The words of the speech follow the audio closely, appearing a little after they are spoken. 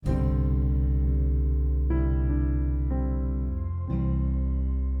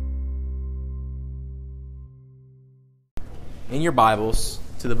in your Bibles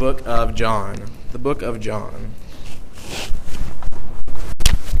to the book of John. The book of John.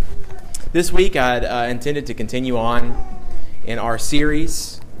 This week I intended to continue on in our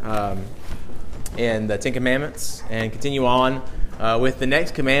series in the Ten Commandments and continue on with the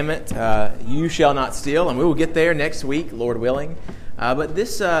next commandment, you shall not steal, and we will get there next week, Lord willing. But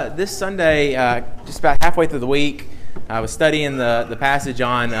this Sunday, just about halfway through the week, I was studying the passage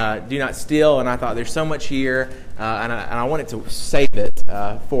on do not steal, and I thought there's so much here, and I wanted to save it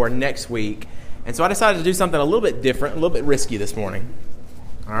for next week. And so I decided to do something a little bit different, a little bit risky this morning.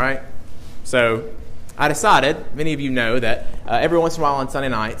 All right? So I decided, many of you know that every once in a while on Sunday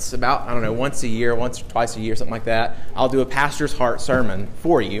nights, about, once a year, once or twice a year, something like that, I'll do a pastor's heart sermon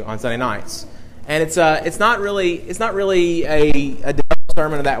for you on Sunday nights. And it's not really a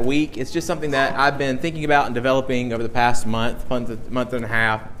sermon of that week. It's just something that I've been thinking about and developing over the past month and a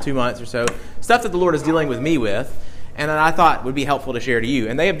half, 2 months or so. Stuff that the Lord is dealing with me with, and that I thought would be helpful to share to you.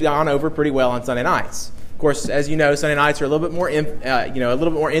 And they have gone over pretty well on Sunday nights. Of course, as you know, Sunday nights are a little bit more, a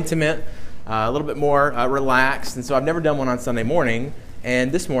little bit more intimate, a little bit more relaxed. And so I've never done one on Sunday morning.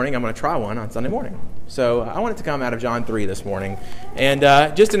 And this morning, I'm going to try one on Sunday morning. So I want it to come out of John 3 this morning. And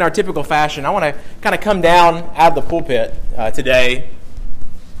just in our typical fashion, I want to kind of come down out of the pulpit today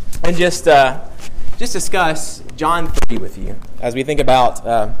and just discuss John 3 with you as we think about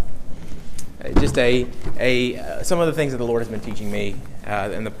just some of the things that the Lord has been teaching me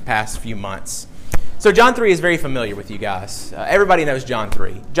in the past few months. So John 3 is very familiar with you guys. Everybody knows John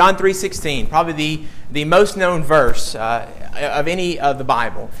 3. John 3:16, probably the most known verse of any of the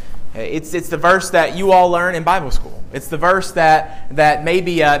Bible. It's the verse that you all learn in Bible school. It's the verse that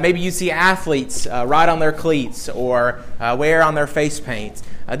maybe you see athletes ride on their cleats or wear on their face paint.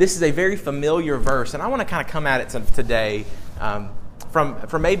 This is a very familiar verse, and I want to kind of come at it today from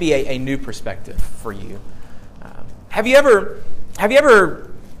maybe a new perspective for you. Have you ever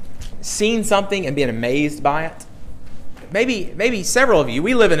seen something and been amazed by it? Maybe several of you.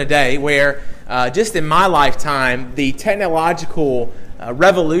 We live in a day where, just in my lifetime, the technological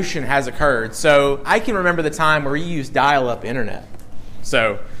revolution has occurred. So I can remember the time where you used dial-up internet.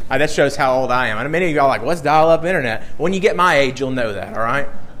 So that shows how old I am. And many of y'all are like, what's dial-up internet? When you get my age, you'll know that, all right?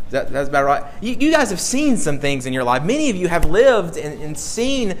 That's about right. You guys have seen some things in your life. Many of you have lived and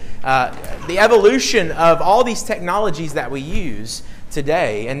seen the evolution of all these technologies that we use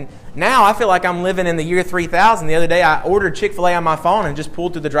today. And now I feel like I'm living in the year 3000. The other day I ordered Chick-fil-A on my phone and just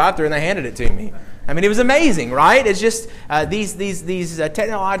pulled through the drive-thru and they handed it to me. I mean, it was amazing, right? It's just these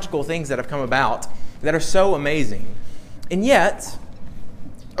technological things that have come about that are so amazing. And yet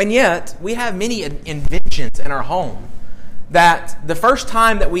we have many inventions in our home that the first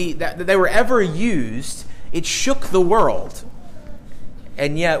time that they were ever used, it shook the world.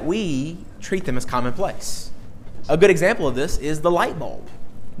 And yet we treat them as commonplace. A good example of this is the light bulb,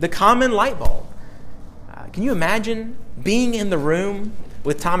 the common light bulb. Can you imagine being in the room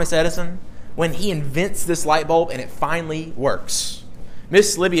with Thomas Edison when he invents this light bulb and it finally works?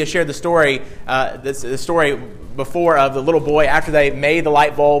 Miss Libya shared the story, the story before of the little boy after they made the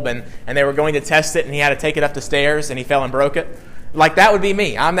light bulb and they were going to test it and he had to take it up the stairs and he fell and broke it. Like that would be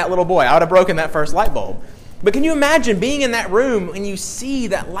me. I'm that little boy. I would have broken that first light bulb. But can you imagine being in that room and you see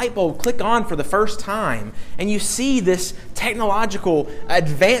that light bulb click on for the first time and you see this technological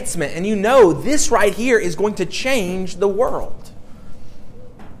advancement and you know this right here is going to change the world?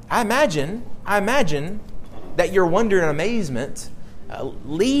 I imagine that your wonder and amazement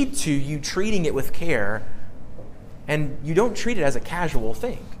lead to you treating it with care, and you don't treat it as a casual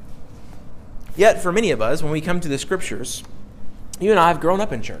thing. Yet for many of us, when we come to the Scriptures, you and I have grown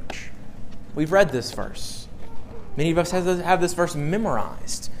up in church. We've read this verse. Many of us have this verse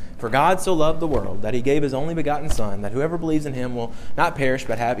memorized. For God so loved the world that he gave his only begotten Son, that whoever believes in him will not perish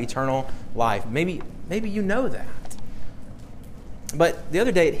but have eternal life. Maybe you know that. But the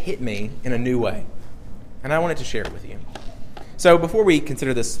other day it hit me in a new way, and I wanted to share it with you. So before we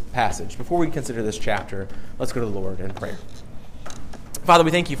consider this passage, before we consider this chapter, let's go to the Lord in prayer. Father,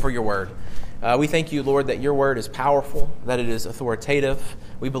 we thank you for your word. We thank you, Lord, that your word is powerful, that it is authoritative.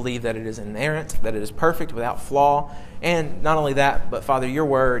 We believe that it is inerrant, that it is perfect, without flaw. And not only that, but Father, your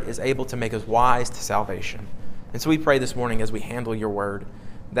word is able to make us wise to salvation. And so we pray this morning as we handle your word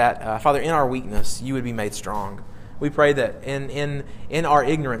that, Father, in our weakness, you would be made strong. We pray that in our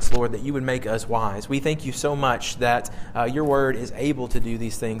ignorance, Lord, that you would make us wise. We thank you so much that your word is able to do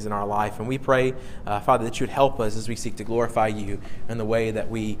these things in our life. And we pray, Father, that you would help us as we seek to glorify you in the way that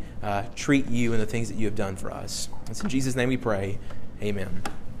we treat you and the things that you have done for us. It's in Jesus' name we pray. Amen.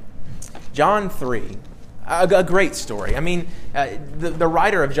 John 3, a great story. I mean, the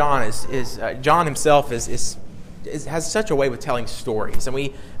writer of John is John himself is has such a way with telling stories. And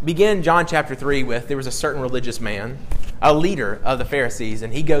we begin John chapter 3 with, there was a certain religious man, a leader of the Pharisees,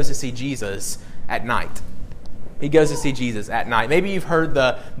 and he goes to see Jesus at night. He goes to see Jesus at night. Maybe you've heard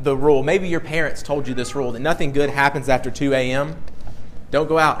the rule. Maybe your parents told you this rule, that nothing good happens after 2 a.m. Don't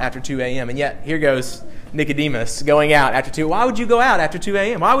go out after 2 a.m. And yet, here goes Nicodemus going out after 2. Why would you go out after 2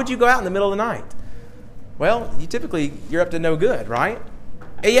 a.m.? Why would you go out in the middle of the night? Well, you're up to no good, right?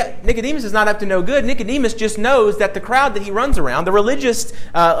 And yet, Nicodemus is not up to no good. Nicodemus just knows that the crowd that he runs around, the religious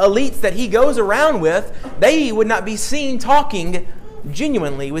elites that he goes around with, they would not be seen talking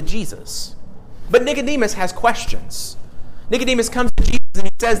genuinely with Jesus. But Nicodemus has questions. Nicodemus comes to Jesus and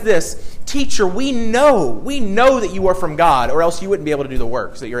he says this, "Teacher, we know that you are from God, or else you wouldn't be able to do the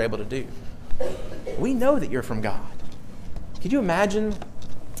works that you're able to do. We know that you're from God." Could you imagine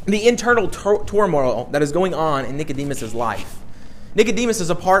the internal turmoil that is going on in Nicodemus' life? Nicodemus is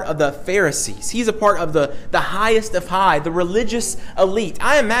a part of the Pharisees. He's a part of the highest of high, the religious elite.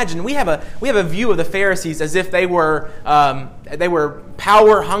 I imagine we have a view of the Pharisees as if they were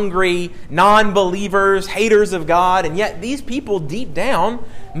power-hungry, non-believers, haters of God, and yet these people deep down,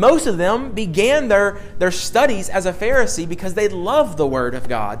 most of them began their studies as a Pharisee because they loved the Word of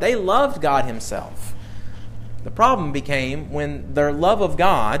God. They loved God Himself. The problem became when their love of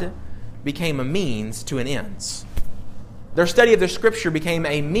God became a means to an ends. Their study of the Scripture became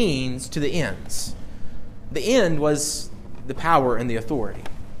a means to the ends. The end was the power and the authority.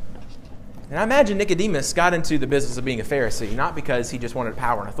 And I imagine Nicodemus got into the business of being a Pharisee, not because he just wanted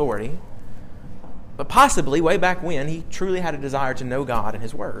power and authority, but possibly way back when he truly had a desire to know God and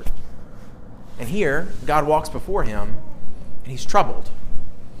His Word. And here, God walks before him, and he's troubled.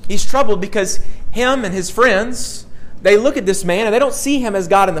 He's troubled because him and his friends, they look at this man and they don't see him as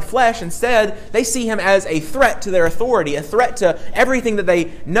God in the flesh. Instead, they see him as a threat to their authority, a threat to everything that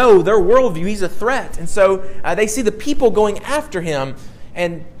they know, their worldview. He's a threat. And so they see the people going after him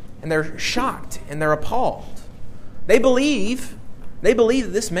and they're shocked and they're appalled. They believe that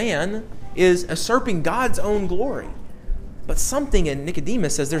this man is usurping God's own glory. But something in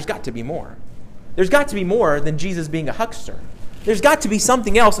Nicodemus says there's got to be more. There's got to be more than Jesus being a huckster. There's got to be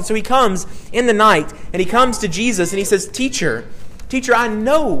something else. And so he comes in the night and he comes to Jesus and he says, Teacher,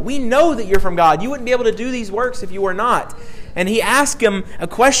 we know that you're from God. You wouldn't be able to do these works if you were not. And he asked him a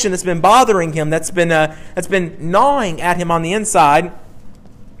question that's been bothering him, that's been gnawing at him on the inside.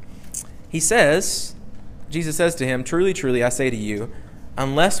 Jesus says to him, Truly, truly, I say to you,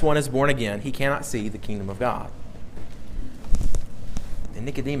 unless one is born again, he cannot see the kingdom of God. And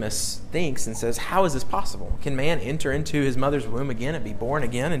Nicodemus thinks and says, how is this possible? Can man enter into his mother's womb again and be born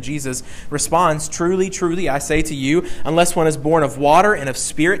again? And Jesus responds, Truly, truly, I say to you, unless one is born of water and of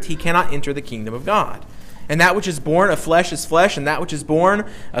spirit, he cannot enter the kingdom of God. And that which is born of flesh is flesh, and that which is born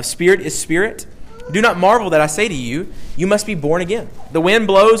of spirit is spirit. Do not marvel that I say to you, you must be born again. The wind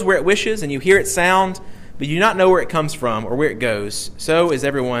blows where it wishes, and you hear its sound, but you do not know where it comes from or where it goes. So is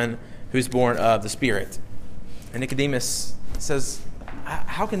everyone who is born of the Spirit. And Nicodemus says,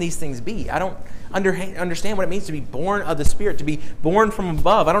 how can these things be? I don't understand what it means to be born of the Spirit, to be born from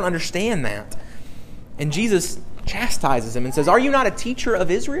above. I don't understand that. And Jesus chastises him and says, are you not a teacher of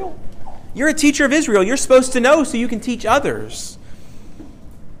Israel? You're a teacher of Israel. You're supposed to know so you can teach others.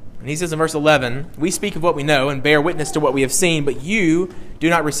 And he says in verse 11, we speak of what we know and bear witness to what we have seen, but you do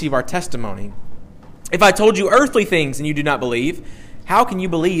not receive our testimony. If I told you earthly things and you do not believe, how can you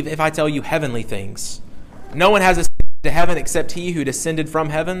believe if I tell you heavenly things? No one has ascended to heaven except he who descended from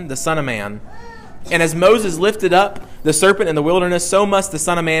heaven, the Son of Man. And as Moses lifted up the serpent in the wilderness, so must the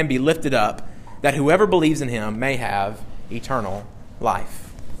Son of Man be lifted up, that whoever believes in him may have eternal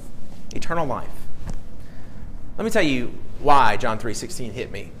life. Eternal life. Let me tell you why John 3:16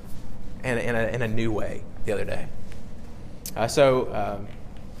 hit me in a new way the other day.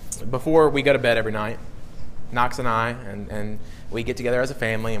 Before we go to bed every night, Knox and I, and we get together as a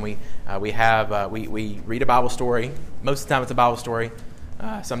family, and we read a Bible story. Most of the time it's a Bible story.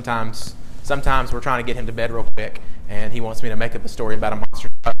 Sometimes we're trying to get him to bed real quick, and he wants me to make up a story about a monster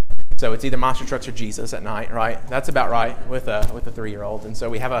truck. So it's either monster trucks or Jesus at night, right? That's about right with a 3-year-old. And so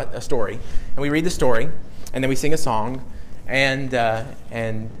we have a story, and we read the story, and then we sing a song, and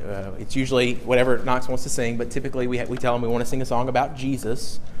it's usually whatever Knox wants to sing, but typically we tell him we want to sing a song about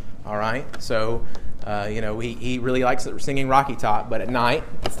Jesus. All right, so he really likes singing Rocky Top, but at night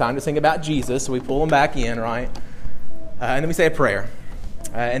it's time to sing about Jesus, so we pull him back in, right? And then we say a prayer.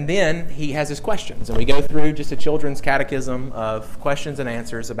 And then he has his questions, and we go through just a children's catechism of questions and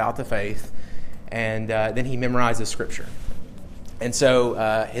answers about the faith, and then he memorizes Scripture. And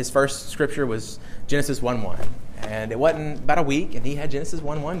so his first Scripture was Genesis 1:1, and it wasn't about a week, and he had Genesis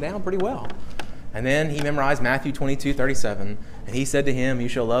 1:1 down pretty well. And then he memorized Matthew 22:37. And he said to him, you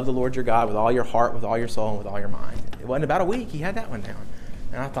shall love the Lord your God with all your heart, with all your soul, and with all your mind. It wasn't about a week. He had that one down.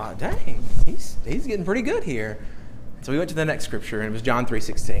 And I thought, dang, he's getting pretty good here. So we went to the next scripture, and it was John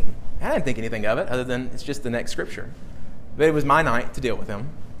 3:16. I didn't think anything of it other than it's just the next scripture. But it was my night to deal with him.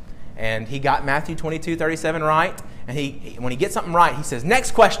 And he got Matthew 22:37 right. And when he gets something right, he says,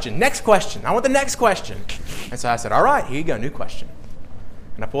 next question, next question. I want the next question. And so I said, all right, here you go, new question.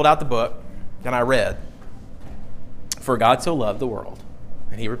 And I pulled out the book, and I read, for God so loved the world.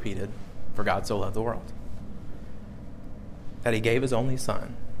 And he repeated, for God so loved the world, that he gave his only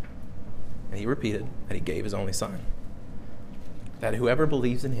son. And he repeated that he gave his only son, that whoever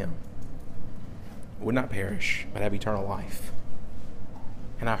believes in him would not perish, but have eternal life.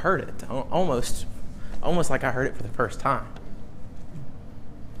 And I heard it, almost like I heard it for the first time.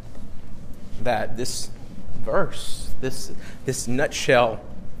 That this verse, this nutshell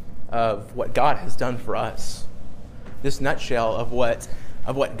of what God has done for us, this nutshell of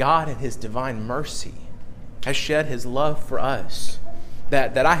what God in his divine mercy has shed his love for us,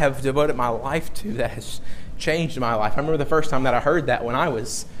 that I have devoted my life to, that has changed my life. I remember the first time that I heard that when I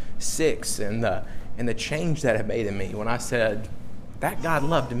was 6, and the change that it made in me when I said, that God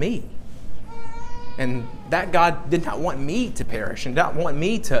loved me. And that God did not want me to perish and did not want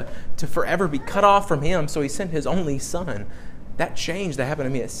me to forever be cut off from him, so he sent his only son. That change that happened to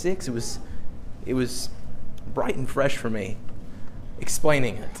me at 6, it was bright and fresh for me,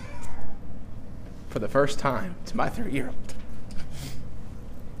 explaining it for the first time to my 3-year-old.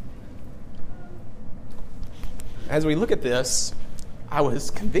 As we look at this, I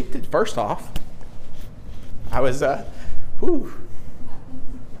was convicted. First off, I was, That's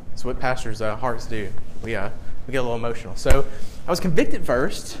what pastors' hearts do. We get a little emotional. So I was convicted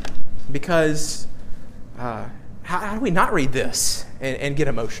first because how do we not read this and get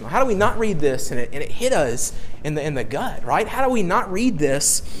emotional? How do we not read this and it hit us in the gut, right? How do we not read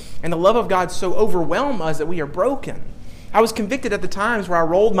this and the love of God so overwhelm us that we are broken? I was convicted at the times where I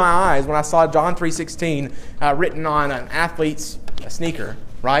rolled my eyes when I saw John 3:16 written on an athlete's sneaker,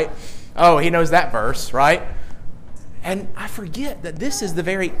 right? Oh, he knows that verse, right? And I forget that this is the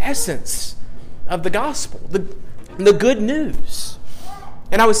very essence of the gospel, the good news.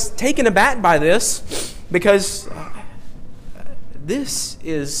 And I was taken aback by this because this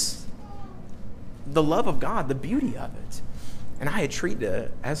is the love of God, the beauty of it. And I had treated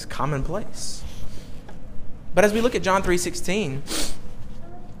it as commonplace. But as we look at John 3:16,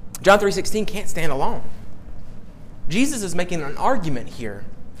 John 3:16 can't stand alone. Jesus is making an argument here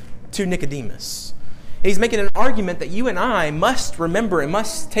to Nicodemus. He's making an argument that you and I must remember and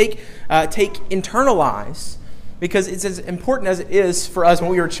must take internalize, because it's as important as it is for us when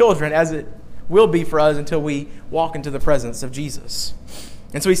we were children as it will be for us until we walk into the presence of Jesus.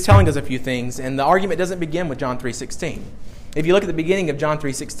 And so he's telling us a few things, and the argument doesn't begin with John 3:16. If you look at the beginning of John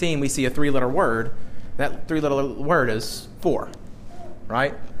 3:16, we see a 3-letter word. That 3-letter word is for,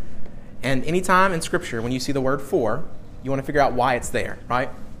 right? And anytime in Scripture when you see the word for, you want to figure out why it's there, right?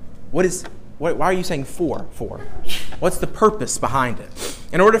 Why are you saying for? What's the purpose behind it?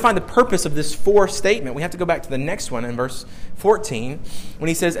 In order to find the purpose of this for statement, we have to go back to the next one in verse 14, when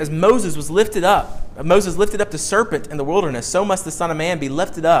he says, as Moses lifted up the serpent in the wilderness, so must the Son of Man be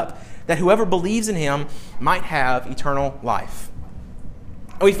lifted up, that whoever believes in him might have eternal life.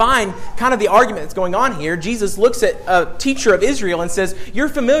 And we find kind of the argument that's going on here. Jesus looks at a teacher of Israel and says, you're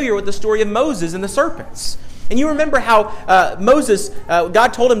familiar with the story of Moses and the serpents. And you remember how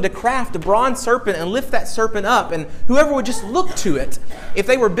God told him to craft a bronze serpent and lift that serpent up. And whoever would just look to it, if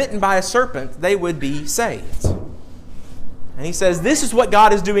they were bitten by a serpent, they would be saved. And he says, this is what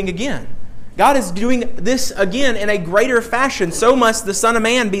God is doing again. God is doing this again in a greater fashion. So must the Son of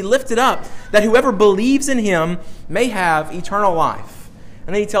Man be lifted up, that whoever believes in him may have eternal life.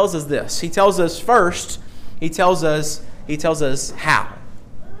 And then he tells us this. He tells us first, he tells us how.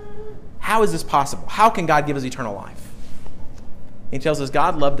 How is this possible? How can God give us eternal life? He tells us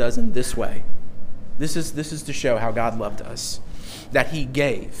God loved us in this way. This is to show how God loved us. That he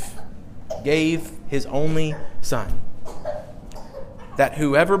gave his only Son. That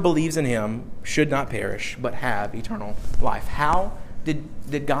whoever believes in him should not perish, but have eternal life. How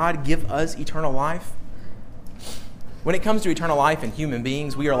did God give us eternal life? When it comes to eternal life in human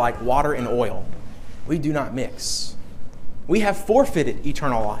beings, we are like water and oil. We do not mix. We have forfeited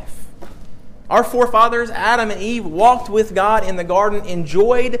eternal life. Our forefathers, Adam and Eve, walked with God in the garden,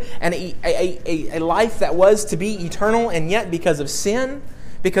 enjoyed a life that was to be eternal, and yet because of sin,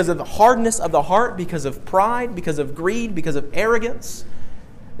 because of the hardness of the heart, because of pride, because of greed, because of arrogance,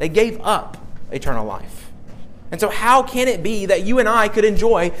 they gave up eternal life. And so how can it be that you and I could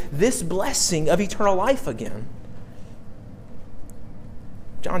enjoy this blessing of eternal life again?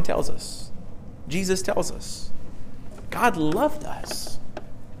 John tells us, Jesus tells us, God loved us.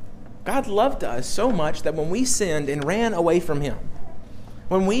 God loved us so much that when we sinned and ran away from Him,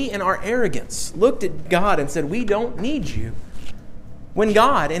 when we in our arrogance looked at God and said, we don't need you, when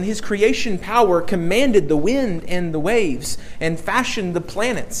God in His creation power commanded the wind and the waves and fashioned the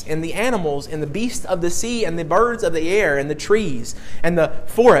planets and the animals and the beasts of the sea and the birds of the air and the trees and the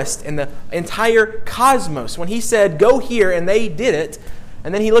forest and the entire cosmos, when He said, go here, and they did it,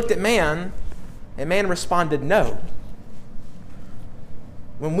 and then He looked at man and man responded, no.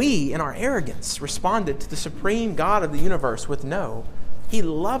 When we, in our arrogance, responded to the supreme God of the universe with no, He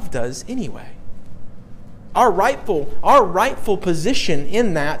loved us anyway. Our rightful position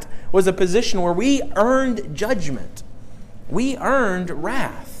in that was a position where we earned judgment. We earned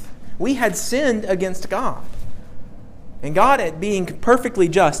wrath. We had sinned against God. And God, at being perfectly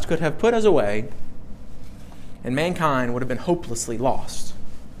just, could have put us away, and mankind would have been hopelessly lost.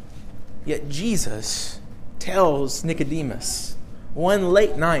 Yet Jesus tells Nicodemus, one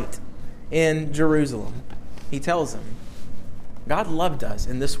late night in Jerusalem, He tells him, God loved us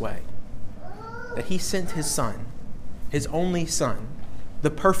in this way, that He sent His Son, His only Son, the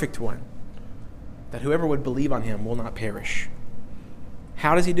perfect one, that whoever would believe on Him will not perish.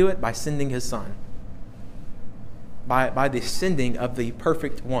 How does He do it? By sending His Son. By the sending of the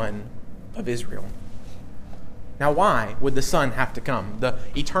perfect one of Israel. Now, why would the Son have to come? The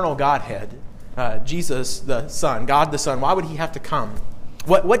eternal Godhead, Jesus the Son, God the Son, why would He have to come?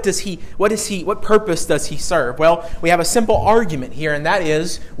 What purpose does He serve? Well, we have a simple argument here, and that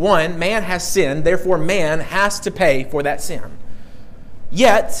is, one, man has sinned, therefore man has to pay for that sin.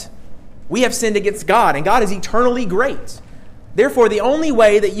 Yet, we have sinned against God, and God is eternally great. Therefore, the only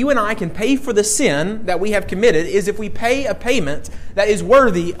way that you and I can pay for the sin that we have committed is if we pay a payment that is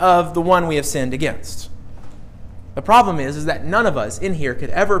worthy of the one we have sinned against. The problem is that none of us in here could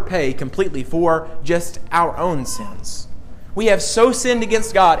ever pay completely for just our own sins. We have so sinned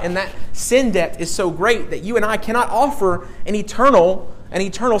against God, and that sin debt is so great that you and I cannot offer an eternal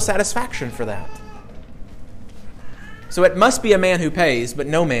satisfaction for that. So it must be a man who pays, but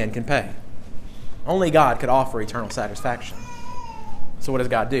no man can pay. Only God could offer eternal satisfaction. So what does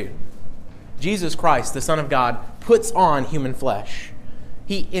God do? Jesus Christ, the Son of God, puts on human flesh.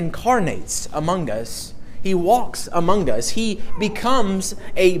 He incarnates among us. He walks among us. He becomes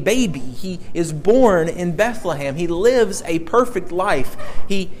a baby. He is born in Bethlehem. He lives a perfect life.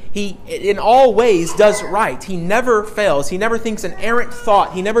 He in all ways does right. He never fails. He never thinks an errant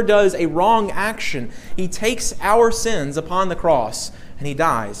thought. He never does a wrong action. He takes our sins upon the cross and He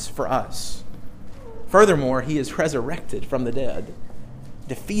dies for us. Furthermore, He is resurrected from the dead,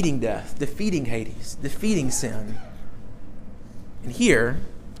 defeating death, defeating Hades, defeating sin. And here,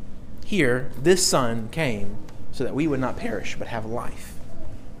 this Son came so that we would not perish but have life.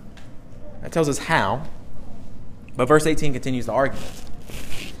 That tells us how, but verse 18 continues the argument.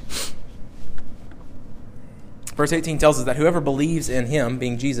 Verse 18 tells us that whoever believes in Him,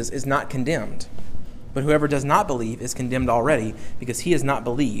 being Jesus, is not condemned. But whoever does not believe is condemned already, because he has not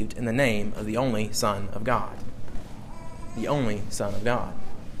believed in the name of the only Son of God. The only Son of God.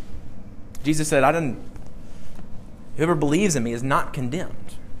 Jesus said, whoever believes in me is not condemned.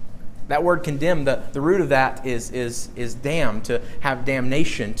 That word condemn, the root of that is damn, to have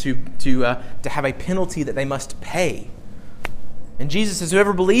damnation, to have a penalty that they must pay. And Jesus says,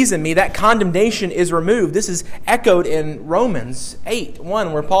 whoever believes in me, that condemnation is removed. This is echoed in Romans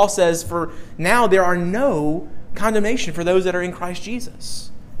 8:1, where Paul says, for now there are no condemnation for those that are in Christ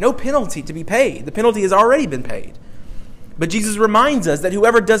Jesus. No penalty to be paid. The penalty has already been paid. But Jesus reminds us that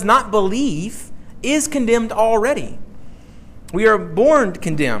whoever does not believe is condemned already. We are born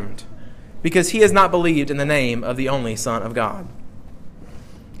condemned because he has not believed in the name of the only Son of God.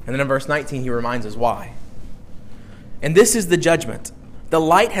 And then in verse 19, he reminds us why. And this is the judgment. The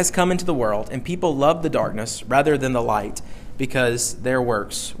light has come into the world, and people love the darkness rather than the light, because their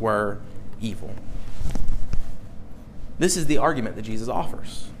works were evil. This is the argument that Jesus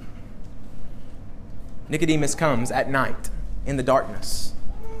offers. Nicodemus comes at night in the darkness,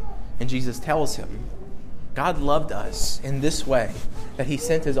 and Jesus tells him, God loved us in this way, that he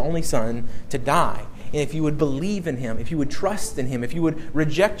sent his only Son to die. And if you would believe in him, if you would trust in him, if you would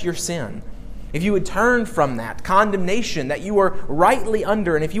reject your sin, if you would turn from that condemnation that you are rightly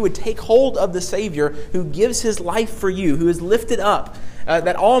under, and if you would take hold of the Savior who gives his life for you, who is lifted up,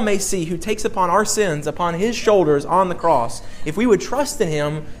 that all may see, who takes upon our sins upon his shoulders on the cross, if we would trust in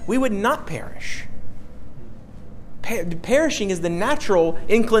him, we would not perish. perishing is the natural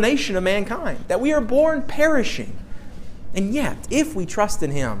inclination of mankind, that we are born perishing. And yet, if we trust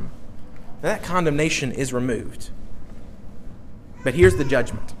in Him, that condemnation is removed. But here's the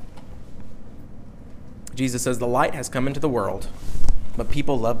judgment. Jesus says, the light has come into the world, but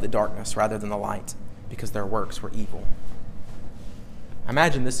people love the darkness rather than the light because their works were evil.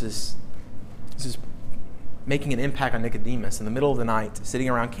 Imagine this is making an impact on Nicodemus in the middle of the night, sitting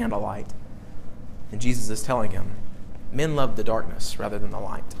around candlelight, and Jesus is telling him, men love the darkness rather than the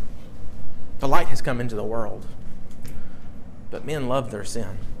light. The light has come into the world, but men love their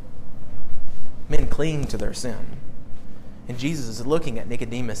sin. Men cling to their sin. And Jesus is looking at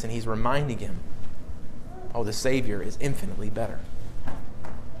Nicodemus and He's reminding him, oh, the Savior is infinitely better.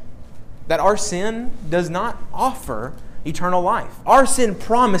 That our sin does not offer eternal life. Our sin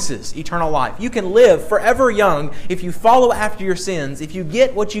promises eternal life. You can live forever young if you follow after your sins, if you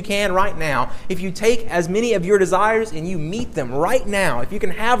get what you can right now, if you take as many of your desires and you meet them right now. If you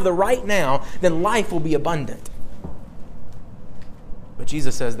can have the right now, then life will be abundant. But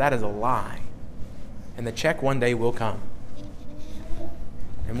Jesus says that is a lie. And the check one day will come.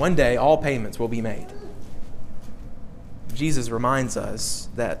 And one day all payments will be made. Jesus reminds us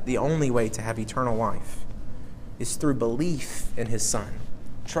that the only way to have eternal life is through belief in His Son,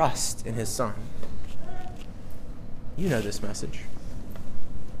 trust in His Son. You know this message.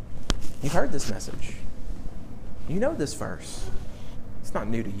 You've heard this message. You know this verse. It's not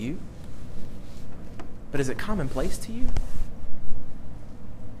new to you. But is it commonplace to you?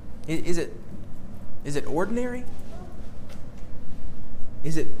 Is it ordinary?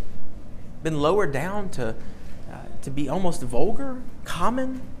 Is it been lowered down to be almost vulgar,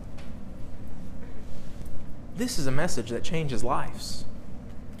 common? This is a message that changes lives.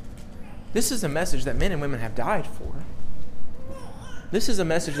 This is a message that men and women have died for. This is a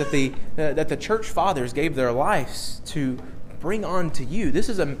message that the church fathers gave their lives to bring on to you. This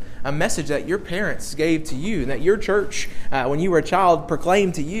is a message that your parents gave to you, and that your church, when you were a child,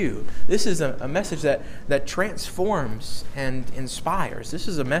 proclaimed to you. This is a message that transforms and inspires. This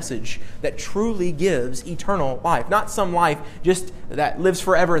is a message that truly gives eternal life. Not some life just that lives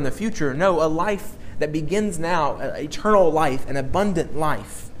forever in the future. No, a life that begins now, eternal life, an abundant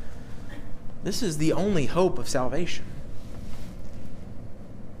life. This is the only hope of salvation.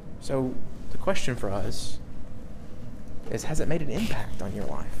 So the question for us is, has it made an impact on your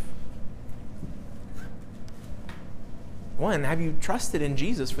life? One, have you trusted in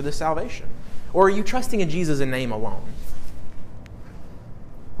Jesus for this salvation? Or are you trusting in Jesus in name alone?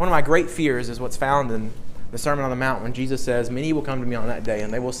 One of my great fears is what's found in the Sermon on the Mount when Jesus says, many will come to me on that day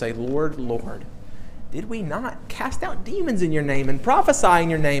and they will say, Lord, Lord, did we not cast out demons in your name and prophesy in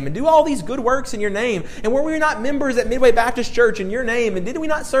your name and do all these good works in your name? And were we not members at Midway Baptist Church in your name? And did we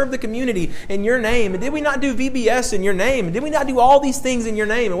not serve the community in your name? And did we not do VBS in your name? And did we not do all these things in your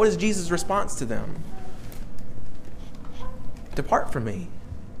name? And what is Jesus' response to them? Depart from me,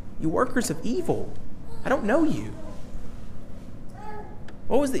 you workers of evil. I don't know you.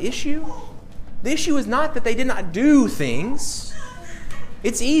 What was the issue? The issue is not that they did not do things.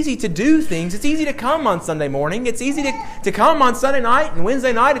 It's easy to do things. It's easy to come on Sunday morning. It's easy to come on Sunday night and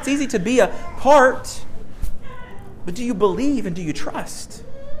Wednesday night. It's easy to be a part. But do you believe and do you trust?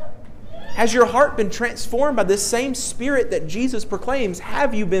 Has your heart been transformed by this same Spirit that Jesus proclaims?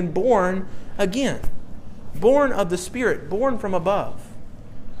 Have you been born again? Born of the Spirit, born from above.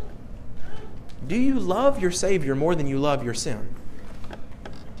 Do you love your Savior more than you love your sin?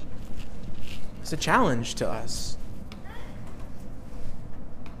 It's a challenge to us.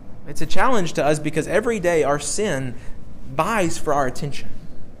 It's a challenge to us because every day our sin vies for our attention.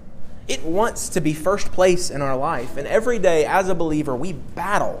 It wants to be first place in our life. And every day as a believer, we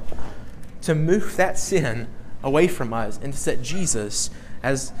battle to move that sin away from us and to set Jesus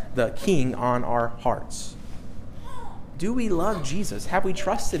as the King on our hearts. Do we love Jesus? Have we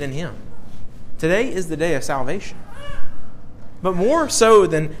trusted in Him? Today is the day of salvation. But more so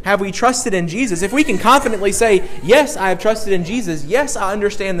than have we trusted in Jesus, if we can confidently say, yes, I have trusted in Jesus. Yes, I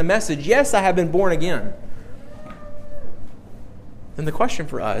understand the message. Yes, I have been born again. Then the question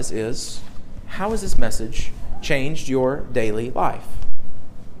for us is, how has this message changed your daily life?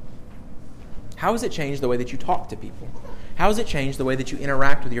 How has it changed the way that you talk to people? How has it changed the way that you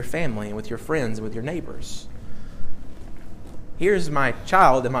interact with your family and with your friends and with your neighbors? Here's my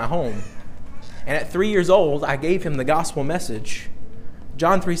child in my home. And at 3 years old, I gave him the gospel message,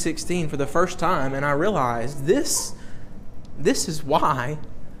 John 3:16, for the first time, and I realized this is why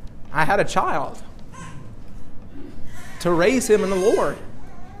I had a child, to raise him in the Lord.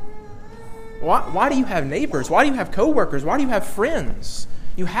 Why do you have neighbors? Why do you have coworkers? Why do you have friends?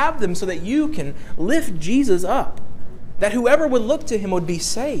 You have them so that you can lift Jesus up. that whoever would look to him would be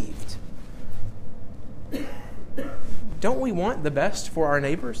saved. Don't we want the best for our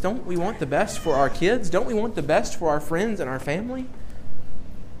neighbors? Don't we want the best for our kids? Don't we want the best for our friends and our family?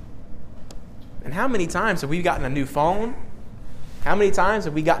 And how many times have we gotten a new phone? How many times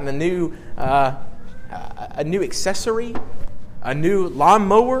have we gotten a new accessory, a new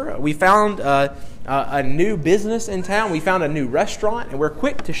lawnmower? We found a new business in town. We found a new restaurant, and we're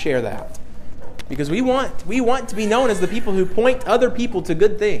quick to share that because we want to be known as the people who point other people to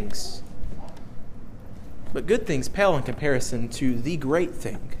good things. But good things pale in comparison to the great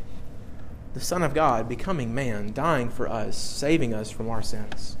thing, the Son of God becoming man, dying for us, saving us from our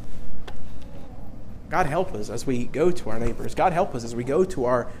sins. God help us as we go to our neighbors. God help us as we go to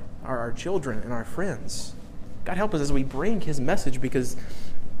our children and our friends. God help us as we bring his message, because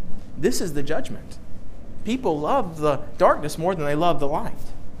this is the judgment. People love the darkness more than they love the light.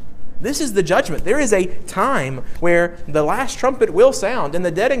 This is the judgment. There is a time where the last trumpet will sound, and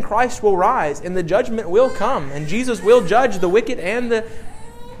the dead in Christ will rise, and the judgment will come, and Jesus will judge the wicked and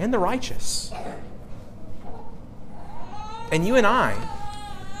the righteous. And you and I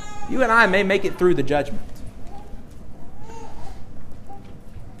may make it through the judgment.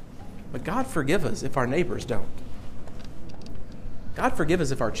 But God forgive us if our neighbors don't. God forgive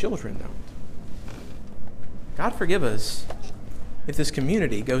us if our children don't. God forgive us if this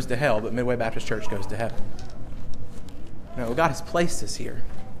community goes to hell, but Midway Baptist Church goes to heaven. No, God has placed us here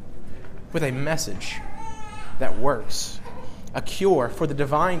with a message that works, a cure for the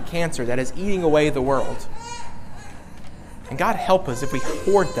divine cancer that is eating away the world. And God help us if we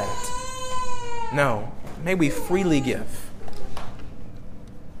hoard that. No, may we freely give.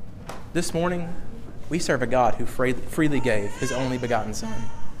 This morning, we serve a God who freely gave his only begotten Son.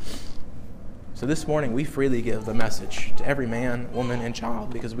 So this morning, we freely give the message to every man, woman, and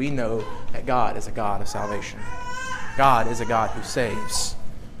child, because we know that God is a God of salvation. God is a God who saves.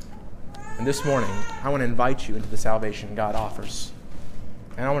 And this morning, I want to invite you into the salvation God offers.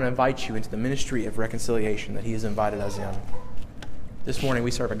 And I want to invite you into the ministry of reconciliation that he has invited us in. This morning, we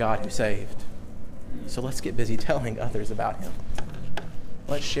serve a God who saved. So let's get busy telling others about him.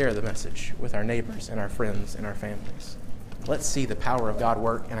 Let's share the message with our neighbors and our friends and our families. Let's see the power of God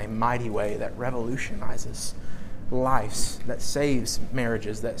work in a mighty way that revolutionizes lives, that saves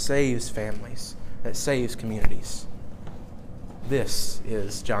marriages, that saves families, that saves communities. This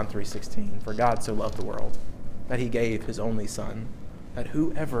is John 3:16. For God so loved the world that he gave his only Son, that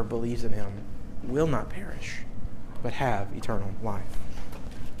whoever believes in him will not perish, but have eternal life.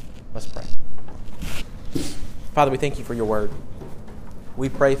 Let's pray. Father, we thank you for your word. We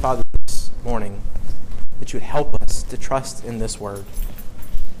pray, Father, this morning that you would help us to trust in this word.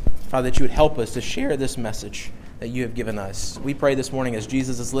 Father, that you would help us to share this message that you have given us. We pray this morning as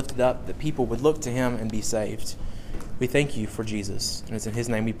Jesus is lifted up that people would look to him and be saved. We thank you for Jesus, and it's in his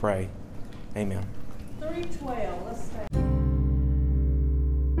name we pray. Amen. 3:12, let's stand.